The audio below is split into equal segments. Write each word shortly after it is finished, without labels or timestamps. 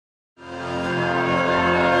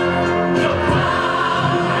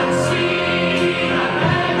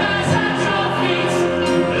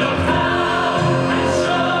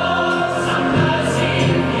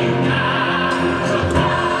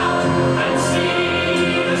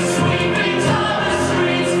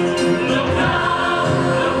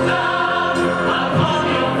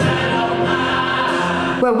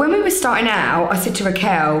was starting out, I said to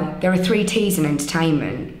Raquel, there are 3 T's in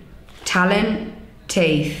entertainment. Talent,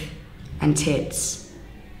 teeth, and tits.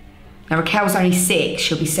 Now Raquel's only 6,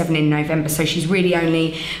 she'll be 7 in November, so she's really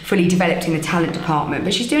only fully developed in the talent department,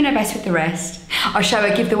 but she's doing her best with the rest. I show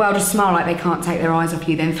her give the world a smile like they can't take their eyes off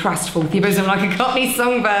you, then thrust forth your bosom like a Cockney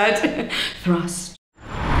songbird. Thrust.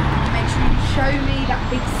 Make sure you show me that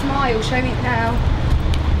big smile, show me it now.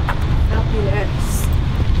 Fabulous.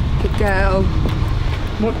 Good girl.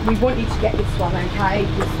 We want you to get this one, okay?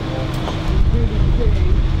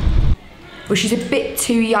 Well, she's a bit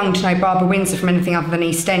too young to know Barbara Windsor from anything other than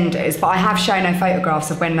EastEnders, but I have shown her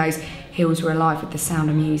photographs of when those hills were alive with the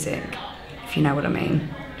sound of music, if you know what I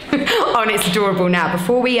mean. Oh, and it's adorable now.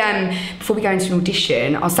 Before we go into an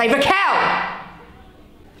audition, I'll say, Raquel!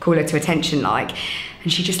 Call her to attention, like,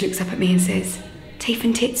 and she just looks up at me and says, teeth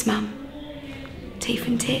and tits, Mum. Teeth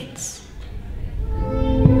and tits.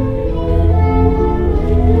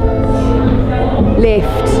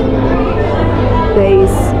 Lift,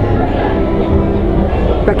 please.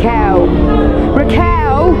 Raquel.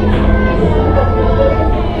 Raquel!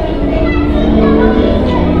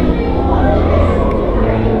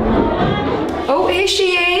 Oh, here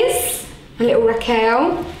she is. A little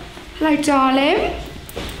Raquel. Hello, darling.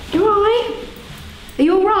 You alright? Are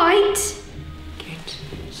you alright? Good.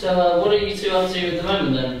 So, what are you two up to at the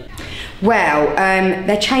moment then? Well,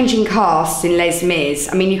 they're changing casts in Les Mis.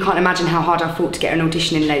 I mean, you can't imagine how hard I fought to get an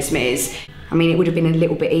audition in Les Mis. I mean, it would have been a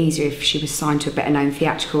little bit easier if she was signed to a better known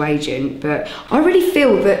theatrical agent, but I really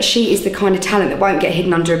feel that she is the kind of talent that won't get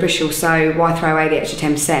hidden under a bushel, so why throw away the extra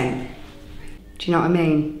 10%? Do you know what I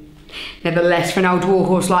mean? Nevertheless, for an old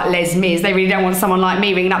warhorse like Les Mis, they really don't want someone like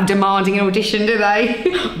me ringing up demanding an audition, do they?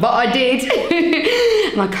 But I did.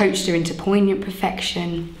 And I coached her into poignant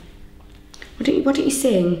perfection. Why don't you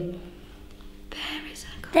sing?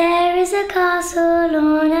 There is a castle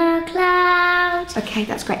on a cloud. Okay,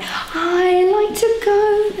 that's great. I like to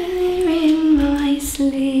go there in my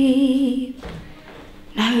sleep.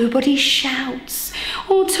 Nobody shouts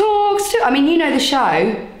or talks to... I mean, you know the show,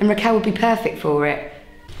 and Raquel would be perfect for it.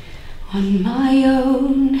 On my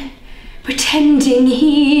own, pretending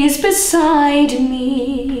he is beside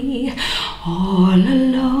me. All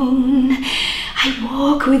alone, I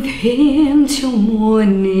walk with him till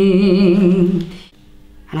morning.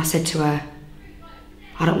 And I said to her,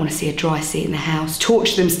 I don't want to see a dry seat in the house.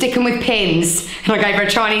 Torture them, stick them with pins. And I gave her a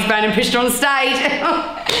Chinese burn and pushed her on stage.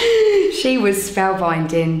 She was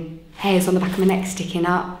spellbinding. Hairs on the back of my neck sticking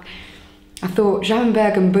up. I thought,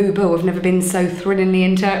 Schoenberg and Boo Boo have never been so thrillingly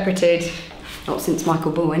interpreted. Not since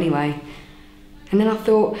Michael Ball, anyway. And then I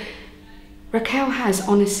thought, Raquel has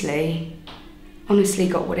honestly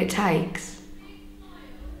got what it takes.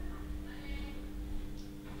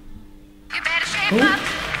 Ooh.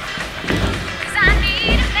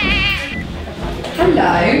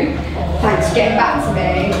 Hello. Thanks for getting back to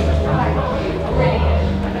me. Thank you.